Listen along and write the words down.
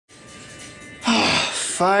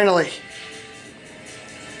Finally.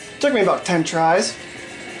 Took me about 10 tries.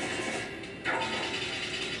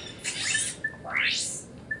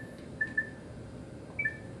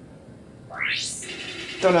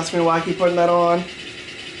 Don't ask me why I keep putting that on.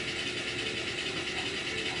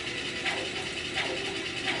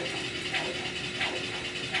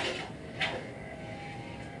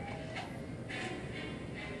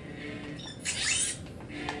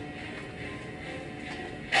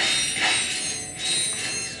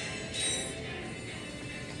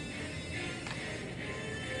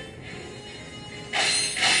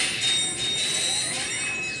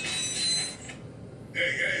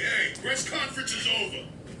 Press conference is over.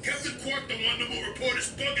 Captain Quark don't want no more reporters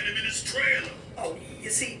bugging him in his trailer. Oh, you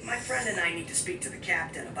see, my friend and I need to speak to the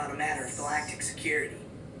captain about a matter of galactic security.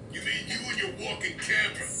 You mean you and your walking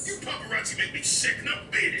camera? You paparazzi make me sick, now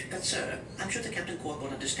beat it. But sir, I'm sure the Captain Quark will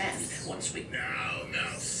understand once we... Now,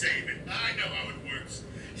 save it. I know how it works.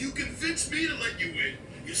 You convince me to let you in.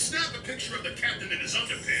 You snap a picture of the captain in his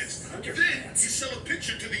underpants. Then you sell a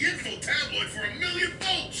picture to the info tabloid for $1 million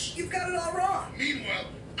votes. You've got it all wrong. Meanwhile,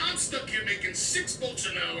 I'm stuck here making 6 votes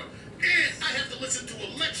an hour, and I have to listen to a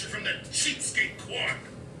lecture from that cheapskate Quark.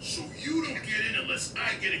 So you don't get in unless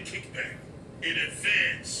I get a kickback. In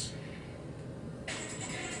advance.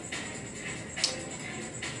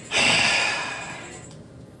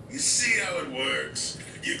 You see how it works.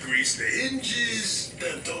 You grease the hinges,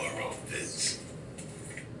 the door opens.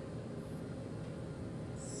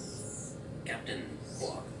 Captain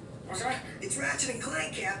Quark. What's that? It's Ratchet and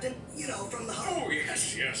Clank, Captain. You know, from the hub. Oh,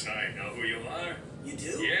 yes, I know who you are. You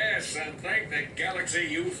do? Yes, and thank the galaxy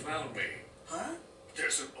you found me. Huh?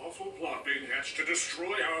 There's an awful plot being hatched to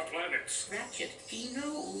destroy our planets. Ratchet, he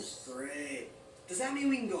knows. Great. Does that mean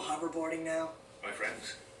we can go hoverboarding now? My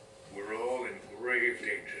friends, we're all in grave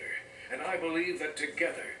danger, and I believe that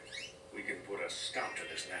together we can put a stop to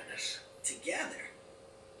this madness. Together?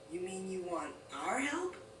 You mean you want our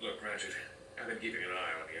help? Look, Ratchet, I've been keeping an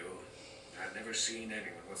eye on you. I've never seen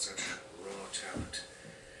anyone with such raw talent.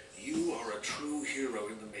 You are a true hero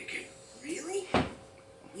in the making. Really?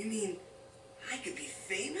 You mean I could be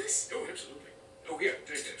famous? Oh, absolutely. Oh, here,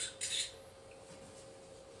 take this.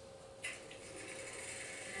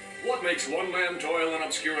 What makes one man toil in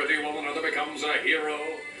obscurity while another becomes a hero?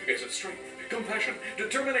 Is it strength, compassion,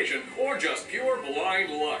 determination, or just pure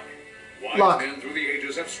blind luck? Wise men through the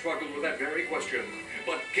ages have struggled with that very question.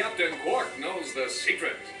 But Captain Quark knows the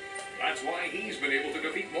secret. That's why he's been able to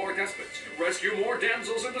defeat more despots, rescue more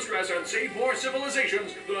damsels in distress, and save more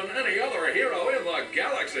civilizations than any other hero in the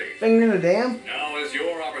galaxy. Finger in a dam? Now is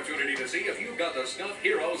your opportunity to see if you've got the stuff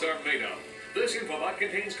heroes are made of. This infobot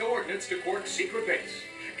contains coordinates to Quark's secret base.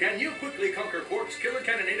 Can you quickly conquer Quark's killer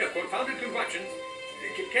cannonade of confounded contraptions?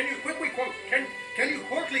 Can you quickly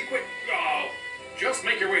quit? Oh, just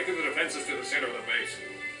make your way through the defenses to the center of the base.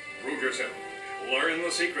 Prove yourself. Learn the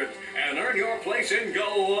secret, and earn your place in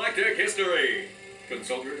galactic history.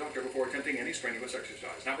 Consult your doctor before attempting any strenuous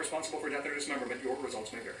exercise. Not responsible for death or dismemberment, your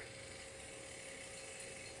results may vary.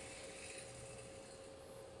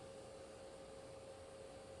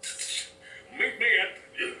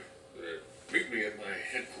 Meet me at my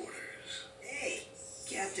headquarters. Hey,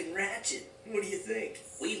 Captain Ratchet, what do you think?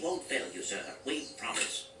 We won't fail you, sir. We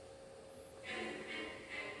promise.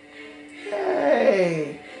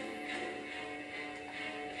 Hey.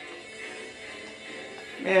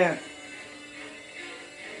 Man.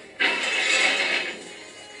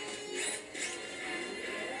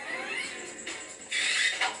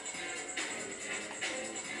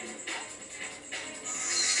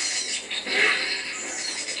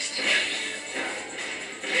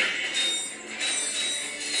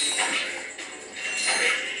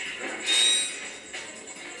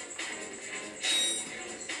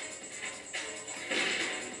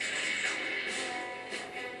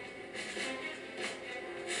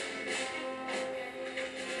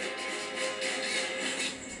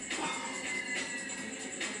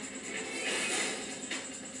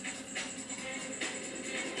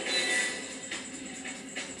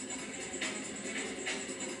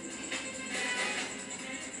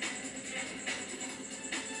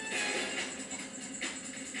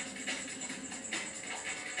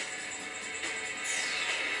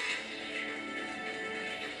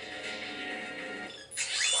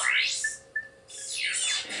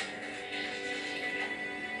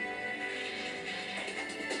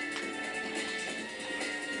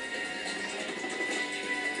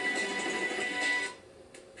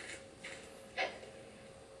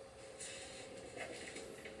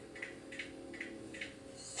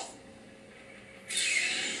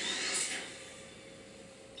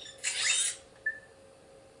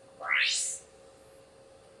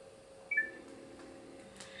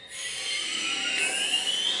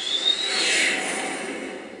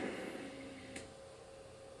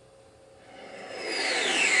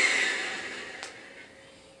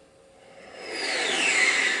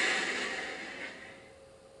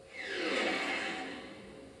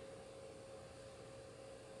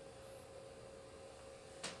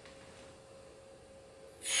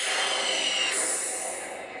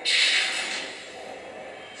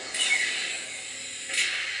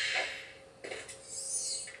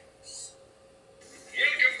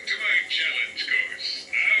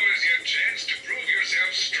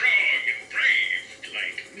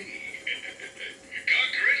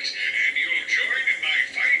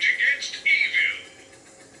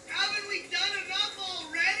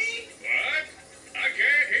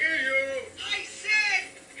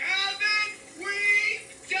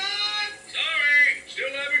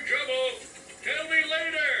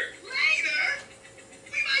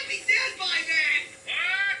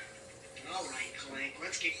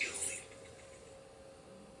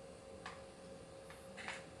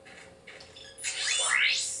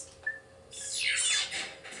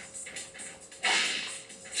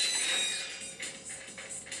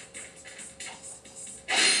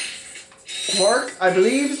 Quark, I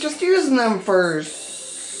believe, is just using them for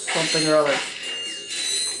something or other.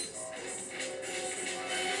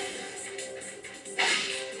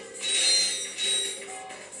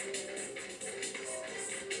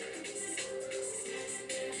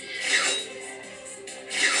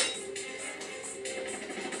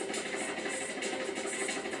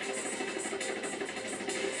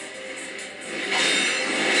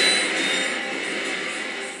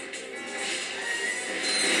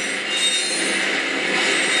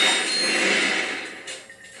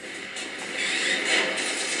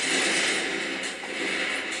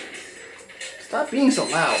 Stop being so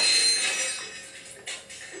loud.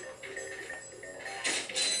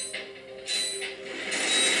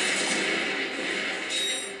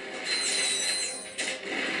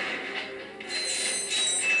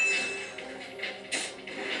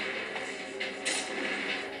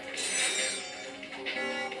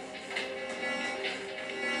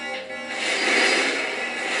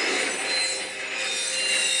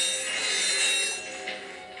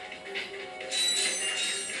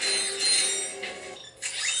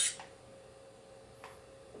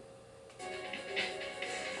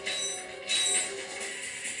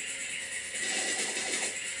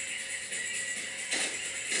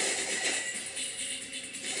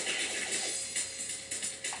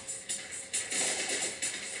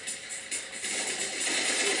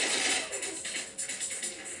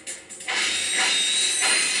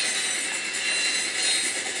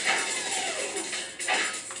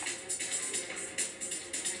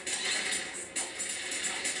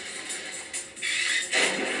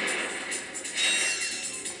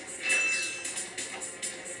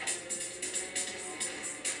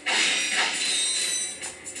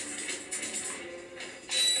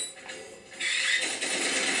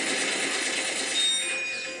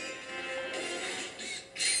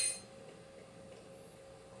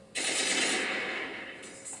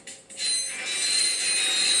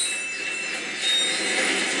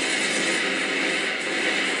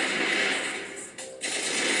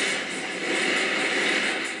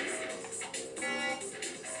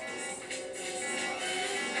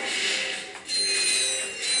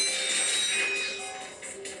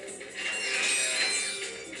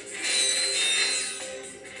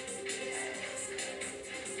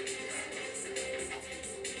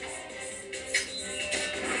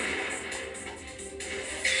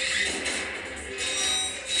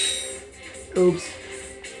 Oops.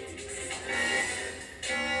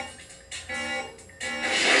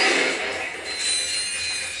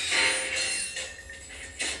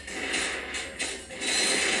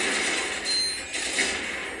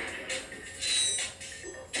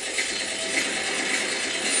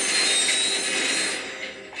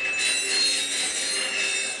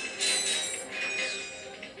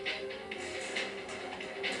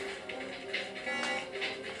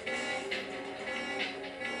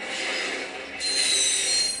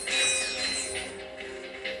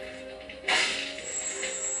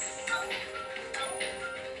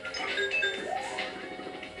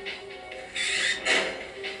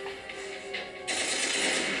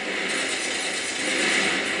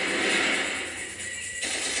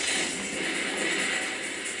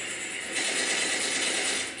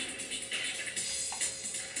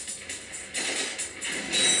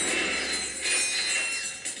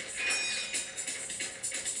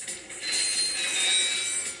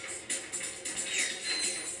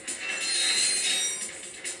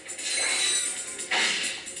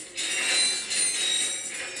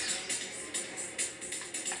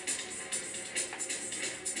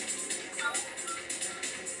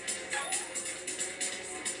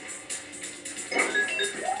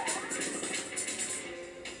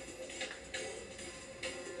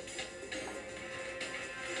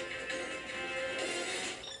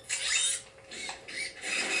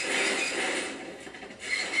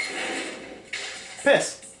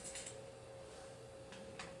 Piss.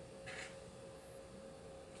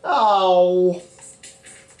 Oh.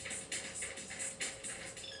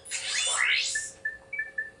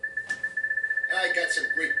 I got some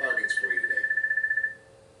great bargains for you today.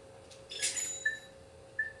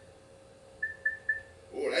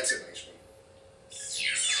 Oh, that's a nice one.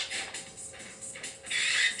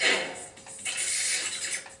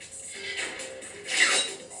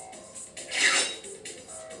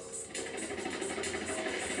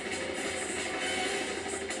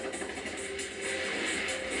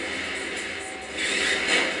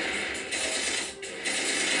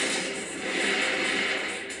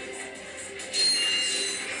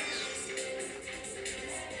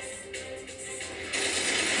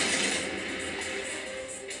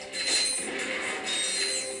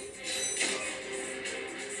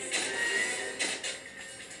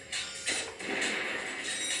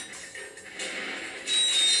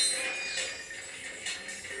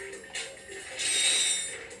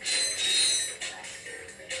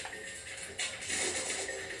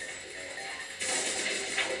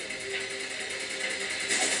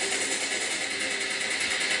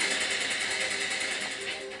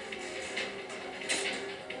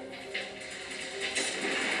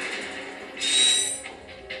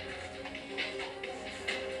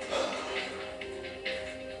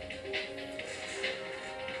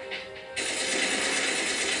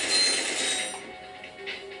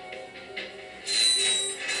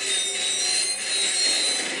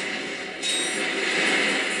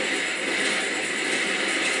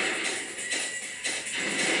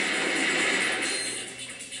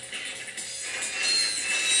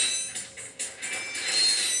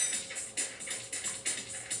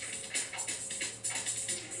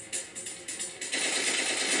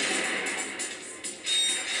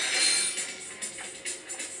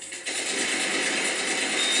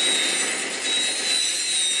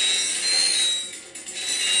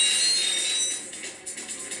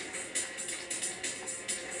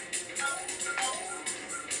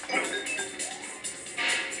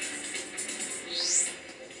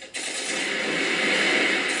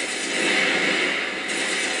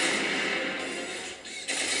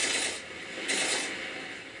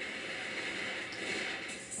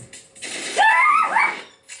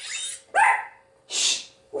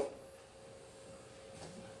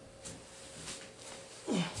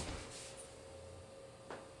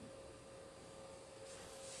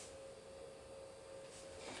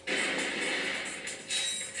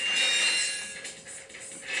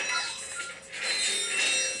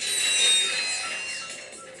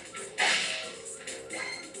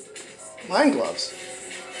 Mine gloves.